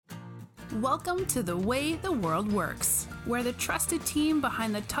Welcome to The Way the World Works, where the trusted team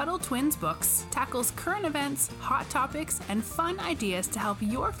behind the Tuttle Twins books tackles current events, hot topics, and fun ideas to help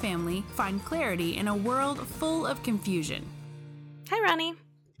your family find clarity in a world full of confusion. Hi, Ronnie.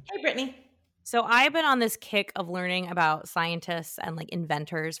 Hey, Brittany. So I've been on this kick of learning about scientists and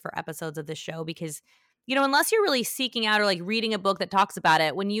inventors for episodes of this show because, unless you're really seeking out or reading a book that talks about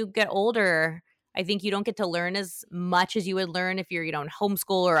it, when you get older, I think you don't get to learn as much as you would learn if you're, in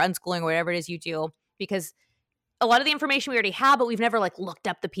homeschool or unschooling or whatever it is you do, because a lot of the information we already have, but we've never looked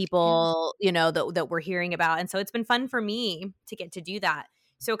up the people, that we're hearing about. And so it's been fun for me to get to do that.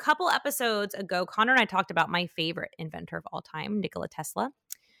 So a couple episodes ago, Connor and I talked about my favorite inventor of all time, Nikola Tesla.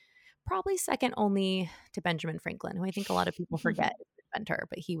 Probably second only to Benjamin Franklin, who I think a lot of people forget is an inventor,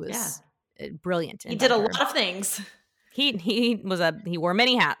 but he was a brilliant inventor. He did a lot of things. He wore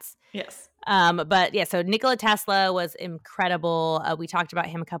many hats. Yes. But yeah, so Nikola Tesla was incredible. We talked about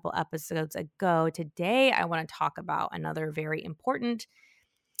him a couple episodes ago. Today, I want to talk about another very important,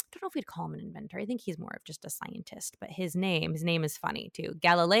 I don't know if we'd call him an inventor. I think he's more of just a scientist, but his name is funny too.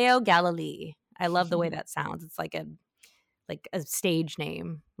 Galileo Galilei. I love the way that sounds. It's like a stage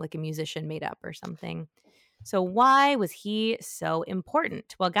name, like a musician made up or something. So why was he so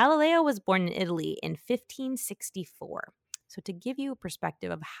important? Well, Galileo was born in Italy in 1564. So to give you a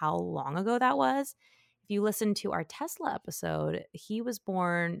perspective of how long ago that was, if you listen to our Tesla episode,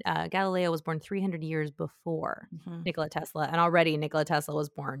 Galileo was born 300 years before Nikola Tesla. And already Nikola Tesla was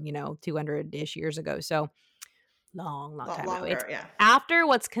born, 200-ish years ago. So long time ago. It's after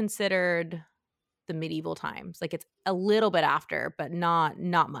what's considered the medieval times. It's a little bit after, but not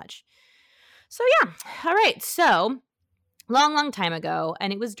much. So yeah. All right. So long time ago,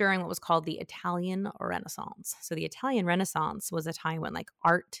 and it was during what was called the Italian Renaissance. So the Italian Renaissance was a time when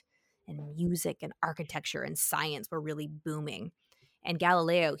art and music and architecture and science were really booming. And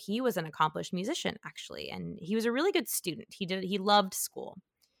Galileo, he was an accomplished musician actually, and he was a really good student. He loved school.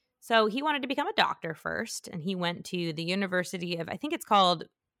 So he wanted to become a doctor first, and he went to the University of, I think it's called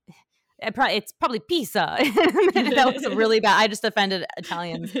it's probably Pisa. That was really bad. I just offended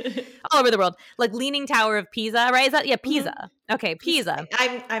Italians all over the world. Leaning Tower of Pisa, right? Is that Pisa? Mm-hmm. Okay, Pisa.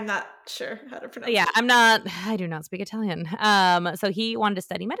 I'm not sure how to pronounce it. Yeah, I do not speak Italian. So he wanted to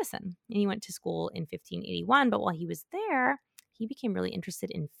study medicine, and he went to school in 1581. But while he was there, he became really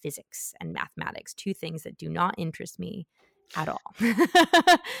interested in physics and mathematics, two things that do not interest me at all.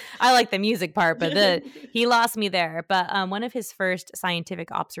 I like the music part, but he lost me there. But one of his first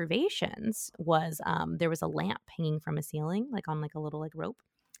scientific observations was there was a lamp hanging from a ceiling, on a little rope,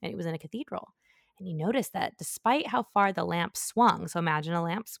 and it was in a cathedral. And he noticed that despite how far the lamp swung, so imagine a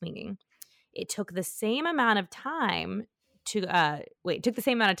lamp swinging, it took the same amount of time to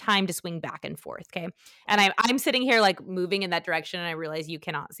swing back and forth. Okay, and I'm sitting here moving in that direction, and I realize you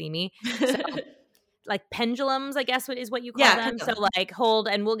cannot see me. So pendulums, I guess is what you call them. Pendulum. So hold,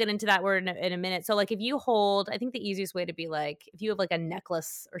 and we'll get into that word in a minute. So if you hold, I think the easiest way to be if you have a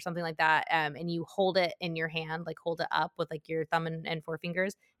necklace or something like that, and you hold it in your hand, hold it up with your thumb and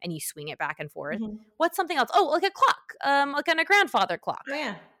forefingers, and you swing it back and forth. Mm-hmm. What's something else? Oh, a clock, on a grandfather clock. Oh,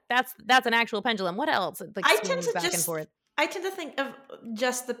 yeah. That's an actual pendulum. What else? I tend to think of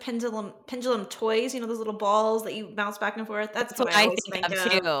just the pendulum toys, those little balls that you bounce back and forth. That's what I think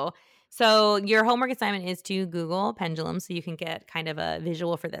of too. So your homework assignment is to Google pendulum so you can get kind of a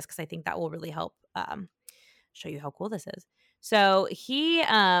visual for this, because I think that will really help show you how cool this is. So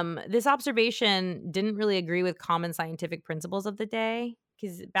this observation didn't really agree with common scientific principles of the day,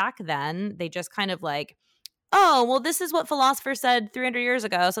 because back then they just kind of oh, well, this is what philosophers said 300 years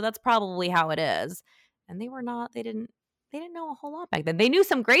ago, so that's probably how it is. And they didn't know a whole lot back then. They knew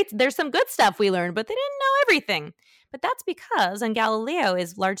there's some good stuff we learned, but they didn't know everything. But that's because, and Galileo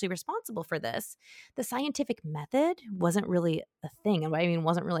is largely responsible for this, the scientific method wasn't really a thing. And what I mean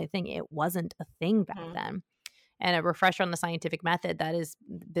wasn't really a thing. It wasn't a thing back then. And a refresher on the scientific method, that is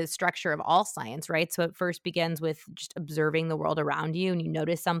the structure of all science, right? So it first begins with just observing the world around you, and you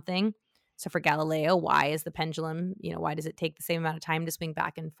notice something. So for Galileo, why is the pendulum, why does it take the same amount of time to swing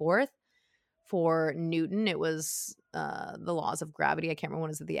back and forth? For Newton, it was the laws of gravity. I can't remember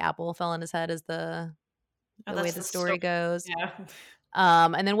what is it. The apple fell on his head is the way the story goes. Yeah.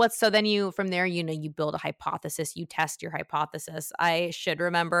 And then from there, you build a hypothesis, you test your hypothesis. I should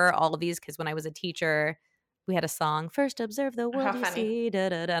remember all of these because when I was a teacher, we had a song, First Observe the World You See, da,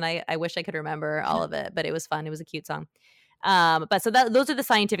 da, da, and I wish I could remember all of it, but it was fun. It was a cute song. But those are the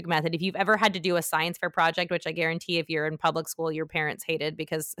scientific method. If you've ever had to do a science fair project, which I guarantee if you're in public school, your parents hated,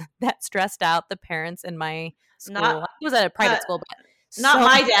 because that stressed out the parents in my school. I was at a private school, but not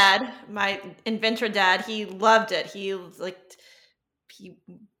my dad, my inventor dad. He loved it. He was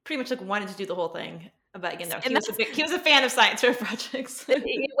pretty much like wanted to do the whole thing. But again, no, he was a fan of science fair projects.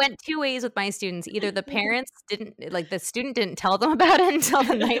 It went two ways with my students. Either the parents the student didn't tell them about it until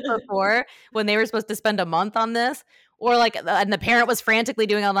the night before when they were supposed to spend a month on this, or and the parent was frantically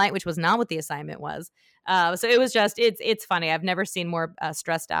doing all night, which was not what the assignment was. So it was just, it's funny. I've never seen more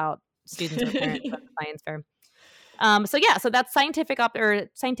stressed out students or parents at the science fair. So that's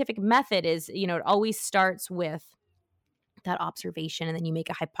scientific method is, it always starts with that observation, and then you make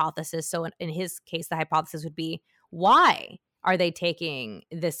a hypothesis. So in his case, the hypothesis would be, why are they taking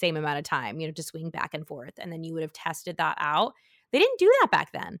the same amount of time, to swing back and forth? And then you would have tested that out. They didn't do that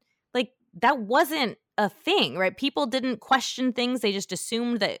back then. Like, that wasn't a thing, right? People didn't question things. They just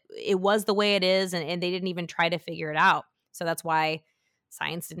assumed that it was the way it is, and they didn't even try to figure it out. So that's why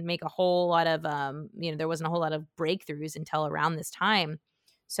science didn't make a whole lot of, there wasn't a whole lot of breakthroughs until around this time.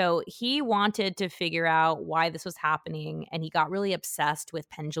 So he wanted to figure out why this was happening, and he got really obsessed with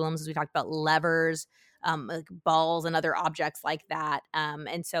pendulums, as we talked about, levers, like balls and other objects like that.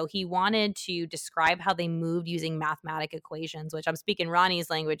 And so he wanted to describe how they moved using mathematic equations, which I'm speaking Ronnie's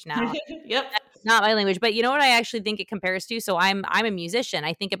language now. Yep. That's not my language, but you know what I actually think it compares to? So I'm a musician.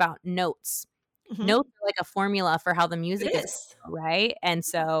 I think about notes. Mm-hmm. Notes are like a formula for how the music is, right? And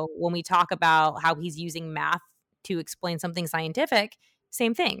so when we talk about how he's using math to explain something scientific,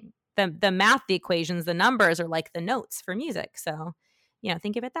 same thing. The math, the equations, the numbers are like the notes for music. So,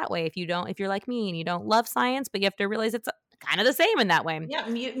 think of it that way. If you're like me and you don't love science, but you have to realize it's kind of the same in that way. Yeah,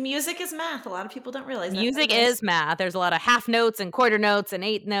 music is math. A lot of people don't realize that. Music is math. There's a lot of half notes and quarter notes and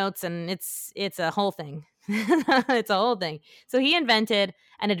eighth notes, and it's a whole thing. It's a whole thing. So he invented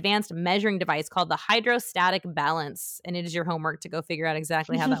an advanced measuring device called the hydrostatic balance, and it is your homework to go figure out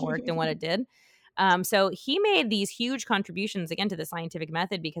exactly how that worked and what it did. So he made these huge contributions, again, to the scientific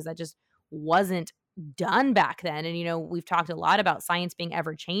method, because that just wasn't done back then. And, we've talked a lot about science being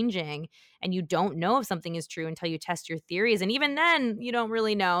ever changing, and you don't know if something is true until you test your theories. And even then, you don't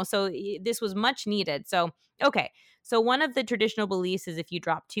really know. So this was much needed. So, okay. So one of the traditional beliefs is if you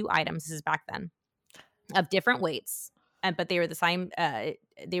drop two items, this is back then, of different weights, but they were the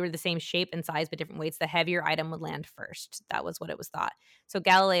same shape and size, but different weights, the heavier item would land first. That was what it was thought. So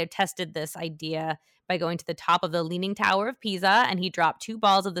Galileo tested this idea by going to the top of the Leaning Tower of Pisa, and he dropped two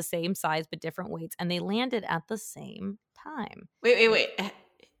balls of the same size but different weights, and they landed at the same time. Wait.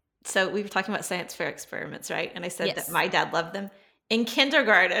 So we were talking about science fair experiments, right? And I said that my dad loved them. In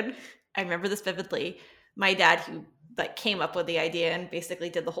kindergarten, I remember this vividly, my dad, who came up with the idea and basically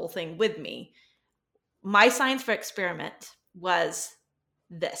did the whole thing with me, my science fair experiment was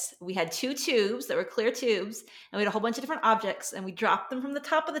this. We had two tubes that were clear tubes, and we had a whole bunch of different objects, and we dropped them from the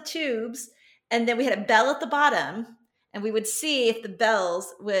top of the tubes, and then we had a bell at the bottom, and we would see if the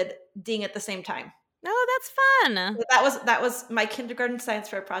bells would ding at the same time. Oh, that's fun. So that was my kindergarten science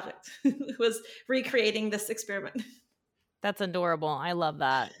fair project. It was recreating this experiment. That's adorable. I love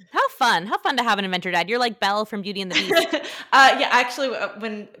that. How fun to have an inventor dad. You're like Belle from Beauty and the Beast. Yeah, actually,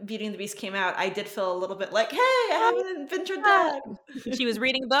 when Beauty and the Beast came out, I did feel a little bit like, hey, I have an inventor dad. She was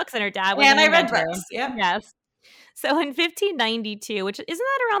reading books and her dad was an inventor. I read books, yeah. Yes. So in 1592, which isn't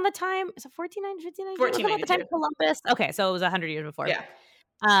that around the time? Is it 1492? 1492. The time of Columbus? Okay, so it was 100 years before. Yeah.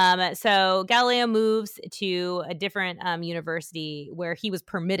 So Galileo moves to a different university where he was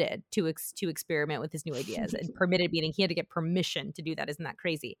permitted to experiment with his new ideas. And permitted meaning he had to get permission to do that. Isn't that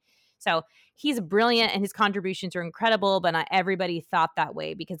crazy? So he's brilliant and his contributions are incredible, but not everybody thought that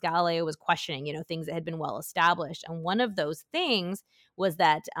way because Galileo was questioning, things that had been well established. And one of those things was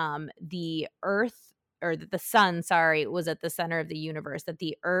that the sun, was at the center of the universe, that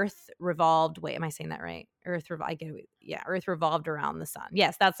the earth revolved. Wait, am I saying that right? Earth revolved around the sun.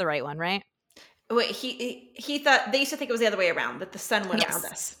 Yes, that's the right one, right? Wait, he thought, they used to think it was the other way around, that the sun went around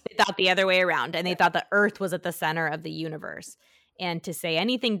us. They thought the other way around, and they thought the earth was at the center of the universe. And to say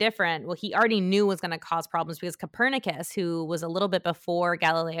anything different, well, he already knew was going to cause problems because Copernicus, who was a little bit before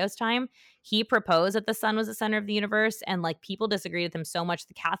Galileo's time, he proposed that the sun was the center of the universe, and people disagreed with him so much.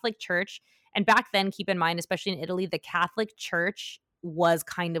 The Catholic Church, and back then, keep in mind, especially in Italy, the Catholic Church was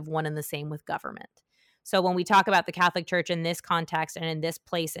kind of one and the same with government. So when we talk about the Catholic Church in this context and in this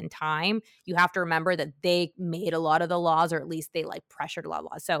place and time, you have to remember that they made a lot of the laws, or at least they pressured a lot of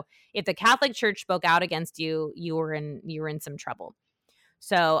laws. So if the Catholic Church spoke out against you, you were in some trouble.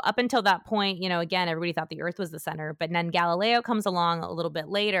 So up until that point, again, everybody thought the earth was the center, but then Galileo comes along a little bit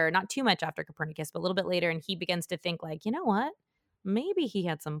later, not too much after Copernicus, but a little bit later. And he begins to think you know what, maybe he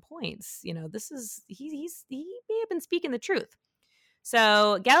had some points. He may have been speaking the truth.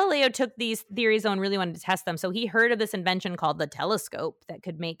 So Galileo took these theories on, really wanted to test them. So he heard of this invention called the telescope that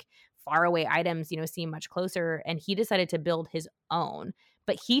could make faraway items, seem much closer. And he decided to build his own.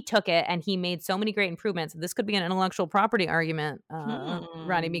 But he took it and he made so many great improvements. This could be an intellectual property argument,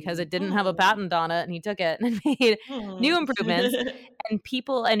 Ronnie, because it didn't have a patent on it, and he took it and made new improvements.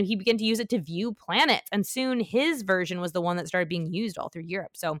 And he began to use it to view planets. And soon his version was the one that started being used all through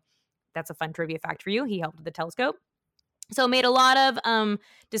Europe. So that's a fun trivia fact for you. He helped with the telescope. So made a lot of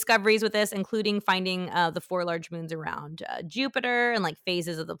discoveries with this, including finding the 4 large moons around Jupiter and like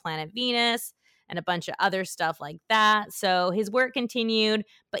phases of the planet Venus and a bunch of other stuff like that. So his work continued,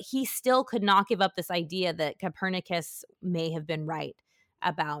 but he still could not give up this idea that Copernicus may have been right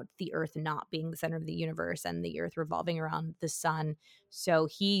about the Earth not being the center of the universe and the Earth revolving around the sun. So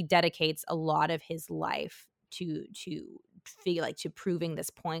he dedicates a lot of his life to proving this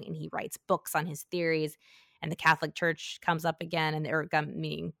point, and he writes books on his theories. And the Catholic Church comes up again, and they're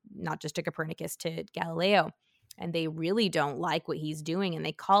meaning not just to Copernicus, to Galileo. And they really don't like what he's doing, and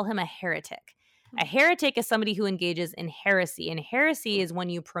they call him a heretic. A heretic is somebody who engages in heresy. And heresy is when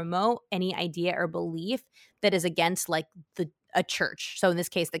you promote any idea or belief that is against like a church. So in this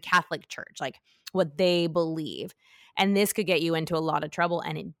case, the Catholic Church, like what they believe. And this could get you into a lot of trouble.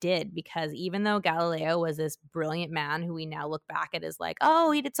 And it did, because even though Galileo was this brilliant man who we now look back at as like,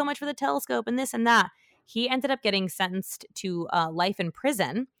 oh, he did so much for the telescope and this and that, he ended up getting sentenced to life in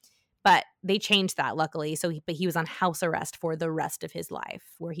prison. But they changed that, luckily. So he was on house arrest for the rest of his life,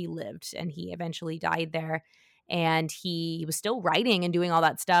 where he lived, and he eventually died there. And he was still writing and doing all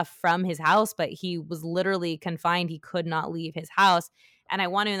that stuff from his house, but he was literally confined. He could not leave his house. And I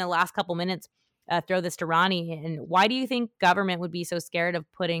want to, in the last couple minutes, throw this to Ronnie. And why do you think government would be so scared of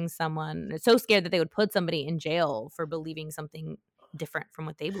so scared that they would put somebody in jail for believing something different from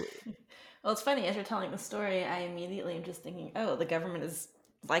what they believe? Well, it's funny, as you're telling the story, I immediately am just thinking, oh, the government is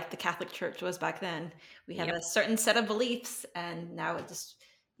like the Catholic Church was back then. We have a certain set of beliefs, and now it just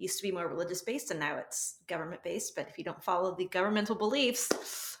used to be more religious based, and now it's government based. But if you don't follow the governmental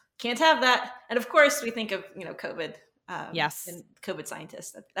beliefs, can't have that. And of course, we think of COVID. Yes, and COVID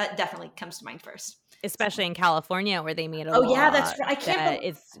scientists. That definitely comes to mind first. Especially in California, where they made a law. Oh yeah, that's right. I can't.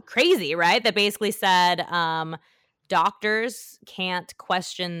 It's crazy, right? That basically said doctors can't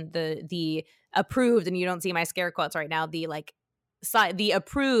question the approved, and you don't see my scare quotes right now, the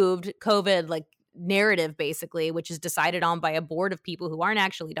approved COVID like narrative, basically, which is decided on by a board of people who aren't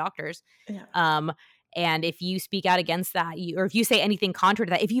actually doctors. Yeah. And if you speak out against that, or if you say anything contrary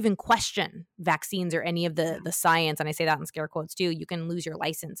to that, if you even question vaccines or any of the science, and I say that in scare quotes too, you can lose your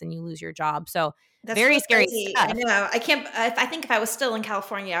license and you lose your job. So that's very scary stuff. I know. I can't. I think if I was still in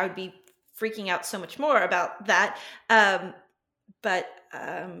California, I would be freaking out so much more about that. Yeah.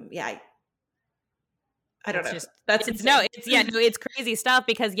 I don't know. It's crazy stuff,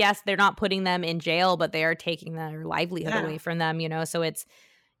 because yes, they're not putting them in jail, but they are taking their livelihood away from them, so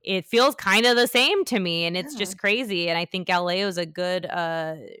it feels kind of the same to me, and it's just crazy. And I think Galileo is a good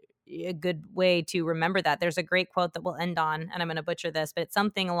way to remember that. There's a great quote that we'll end on, and I'm going to butcher this, but it's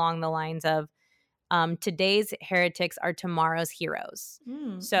something along the lines of, today's heretics are tomorrow's heroes.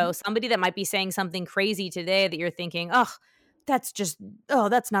 So somebody that might be saying something crazy today that you're thinking,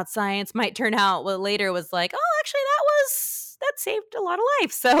 that's not science, might turn out what later was like, oh, actually that saved a lot of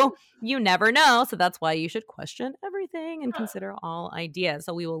life. So you never know. So that's why you should question everything and consider all ideas.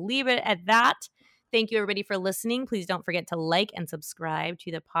 So we will leave it at that. Thank you, everybody, for listening. Please don't forget to like and subscribe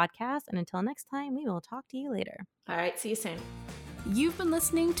to the podcast. And until next time, we will talk to you later. All right. See you soon. You've been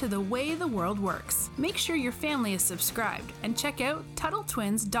listening to The Way the World Works. Make sure your family is subscribed and check out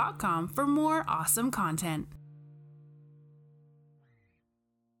TuttleTwins.com for more awesome content.